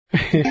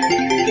Oh,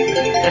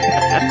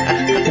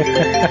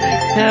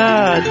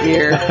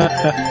 dear.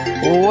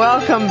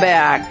 Welcome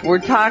back. We're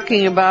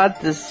talking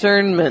about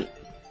discernment.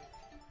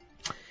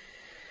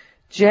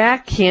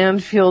 Jack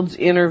Canfield's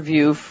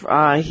interview,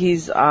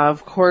 he's,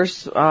 of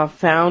course,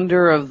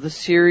 founder of the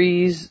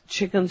series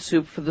Chicken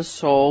Soup for the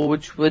Soul,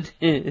 which would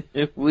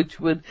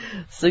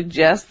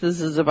suggest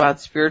this is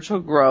about spiritual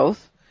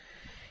growth.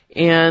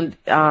 And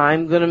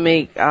I'm going to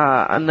make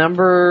a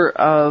number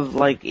of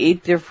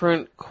 8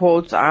 different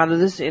quotes out of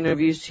this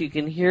interview so you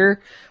can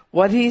hear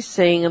what he's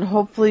saying and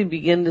hopefully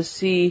begin to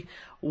see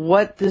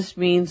what this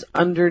means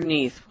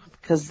underneath,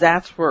 because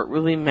that's where it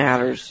really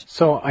matters.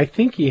 So I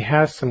think he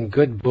has some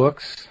good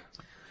books,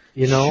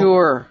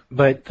 Sure.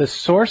 But the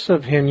source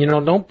of him,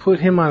 don't put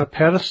him on a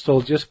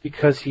pedestal just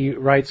because he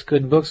writes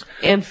good books.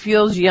 And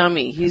feels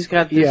yummy. He's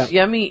got this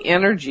yummy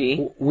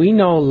energy. We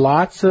know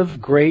lots of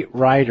great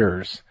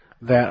writers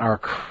that are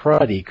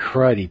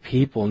cruddy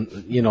people,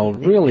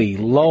 really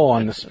low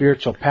on the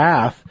spiritual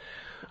path.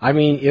 I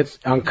mean, it's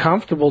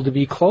uncomfortable to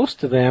be close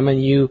to them,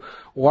 and you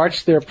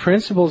watch their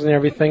principles and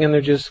everything, and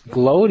they're just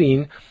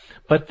gloating,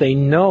 but they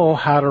know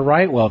how to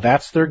write well.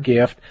 That's their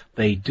gift.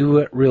 They do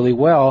it really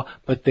well,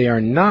 but they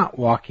are not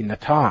walking the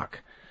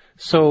talk.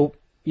 So,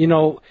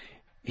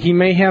 he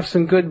may have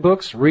some good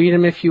books. Read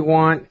them if you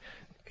want.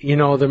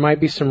 There might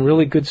be some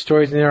really good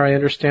stories in there. I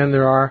understand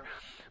there are.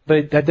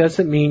 But that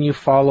doesn't mean you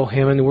follow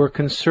him, and we're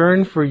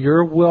concerned for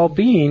your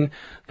well-being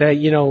that,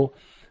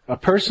 a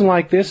person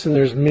like this, and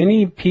there's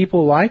many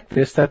people like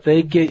this, that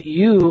they get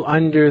you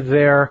under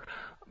their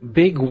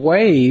big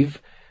wave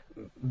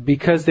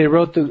because they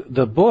wrote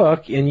the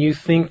book, and you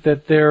think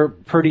that they're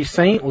pretty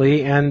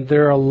saintly, and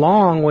they're a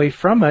long way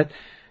from it.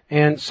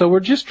 And so we're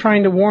just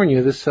trying to warn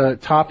you. This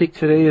topic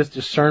today is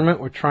discernment.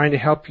 We're trying to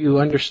help you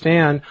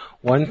understand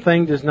one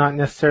thing does not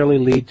necessarily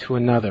lead to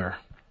another.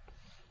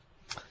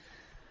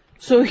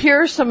 So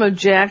here are some of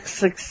Jack's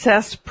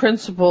success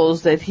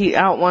principles that he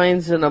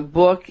outlines in a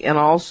book and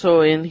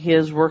also in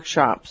his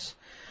workshops.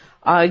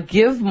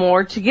 Give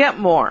more to get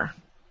more.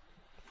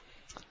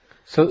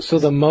 So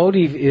the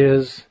motive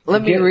is...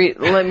 Let me read.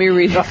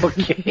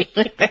 Okay.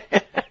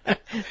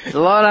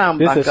 Slow down,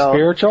 Bucko. This is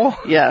spiritual?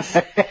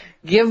 Yes.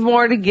 Give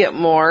more to get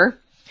more.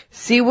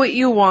 See what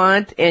you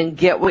want and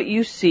get what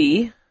you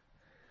see.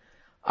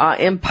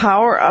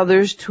 Empower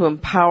others to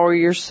empower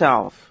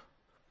yourself.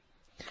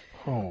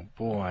 Oh,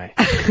 boy.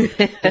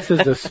 This is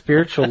a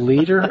spiritual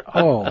leader?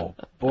 Oh,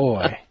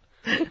 boy.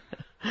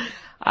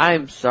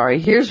 I'm sorry.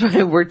 Here's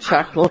why we're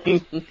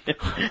chuckling.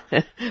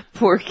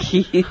 Poor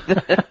Keith.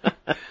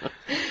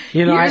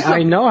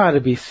 I know how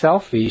to be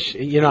selfish.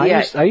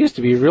 I used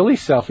to be really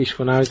selfish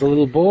when I was a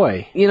little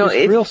boy.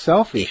 It's real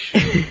selfish.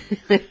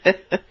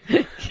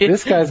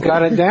 This guy's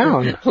got it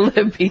down.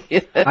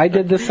 I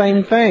did the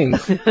same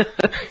things.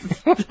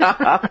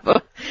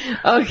 Stop.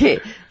 Okay,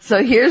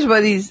 so here's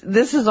what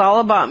this is all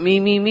about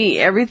me.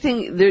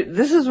 Everything,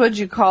 this is what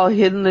you call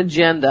hidden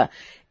agenda.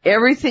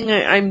 Everything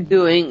I'm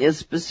doing is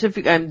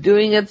specific. I'm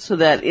doing it so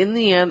that in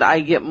the end I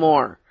get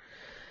more.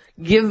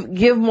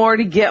 Give more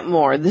to get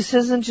more. This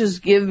isn't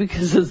just give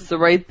because it's the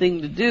right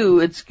thing to do.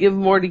 It's give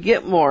more to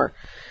get more.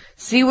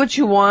 See what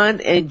you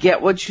want and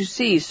get what you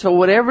see. So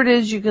whatever it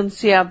is you can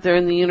see out there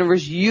in the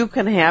universe, you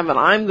can have, and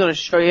I'm going to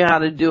show you how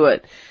to do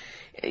it.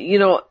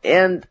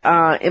 And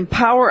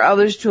empower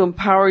others to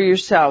empower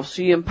yourself.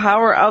 So you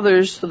empower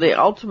others so they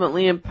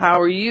ultimately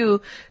empower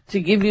you to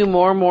give you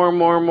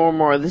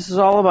more. This is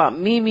all about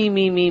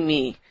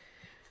me.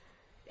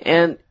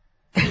 And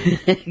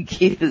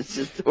Keith is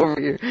just over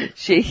here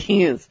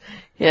shaking his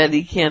head.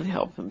 He can't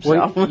help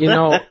himself.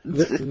 Well,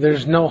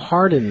 there's no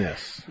heart in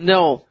this.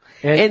 No.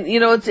 And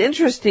it's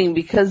interesting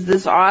because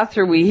this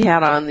author we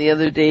had on the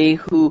other day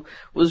who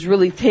was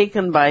really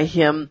taken by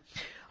him,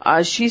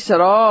 she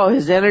said,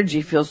 his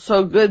energy feels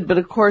so good. But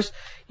of course,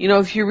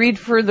 if you read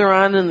further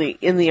on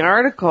in the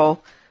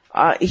article,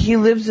 he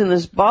lives in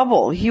this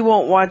bubble. He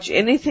won't watch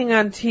anything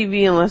on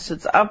TV unless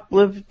it's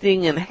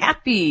uplifting and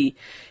happy.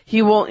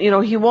 He won't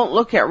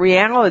look at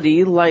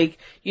reality like,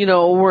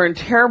 we're in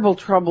terrible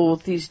trouble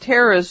with these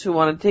terrorists who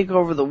want to take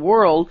over the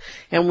world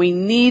and we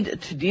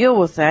need to deal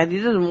with that.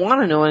 He doesn't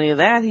want to know any of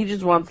that. He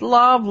just wants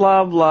love.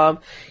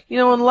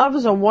 And love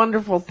is a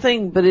wonderful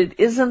thing, but it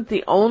isn't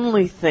the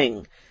only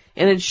thing.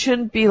 And it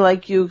shouldn't be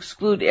like you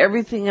exclude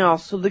everything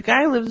else. So the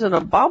guy lives in a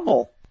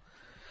bubble.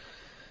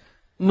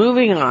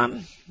 Moving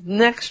on.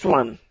 Next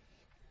one.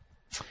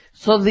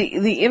 So the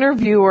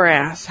interviewer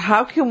asks,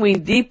 how can we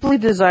deeply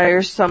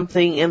desire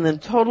something and then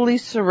totally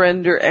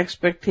surrender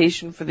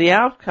expectation for the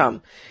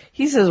outcome?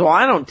 He says, well,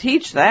 I don't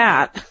teach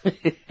that.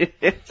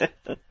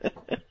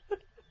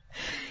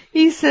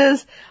 He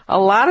says, a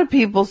lot of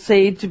people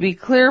say to be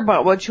clear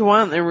about what you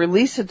want and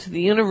release it to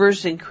the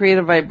universe and create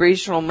a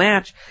vibrational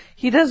match.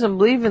 He doesn't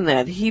believe in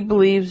that. He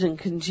believes in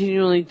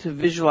continually to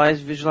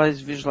visualize.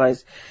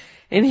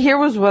 And here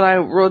was what I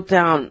wrote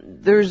down.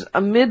 There's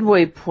a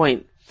midway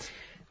point.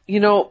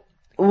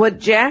 What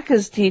Jack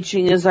is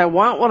teaching is I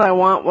want what I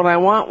want when I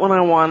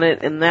want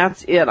it, and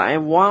that's it. I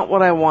want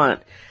what I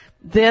want.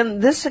 Then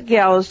this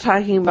gal is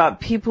talking about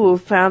people who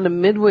found a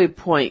midway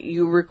point.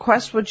 You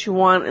request what you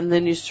want and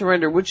then you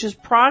surrender, which is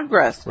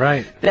progress.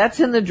 Right. That's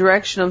in the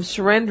direction of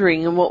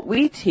surrendering. And what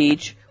we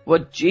teach,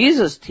 what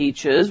Jesus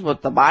teaches,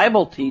 what the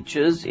Bible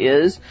teaches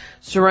is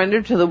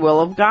surrender to the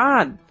will of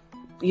God.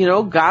 You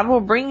know, God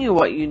will bring you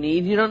what you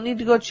need. You don't need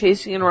to go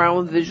chasing it around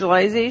with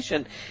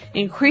visualization.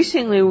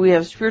 Increasingly, we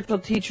have spiritual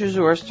teachers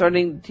who are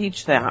starting to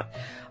teach that.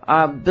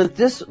 But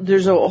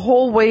there's a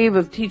whole wave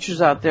of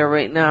teachers out there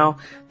right now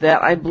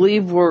that I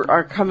believe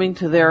are coming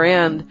to their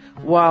end,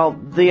 while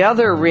the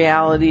other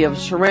reality of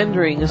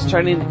surrendering is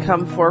starting to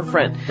come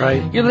forefront.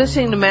 Right. You're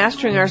listening to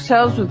Mastering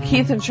Ourselves with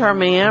Keith and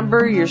Charmaine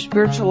Amber, your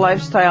spiritual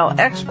lifestyle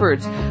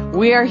experts.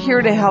 We are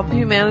here to help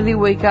humanity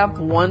wake up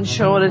one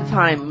show at a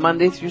time,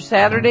 Monday through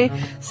Saturday,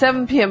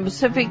 7 p.m.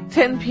 Pacific,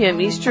 10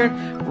 p.m.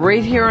 Eastern,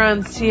 right here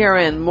on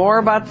CRN. More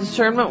about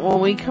discernment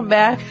when we come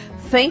back.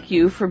 Thank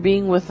you for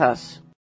being with us.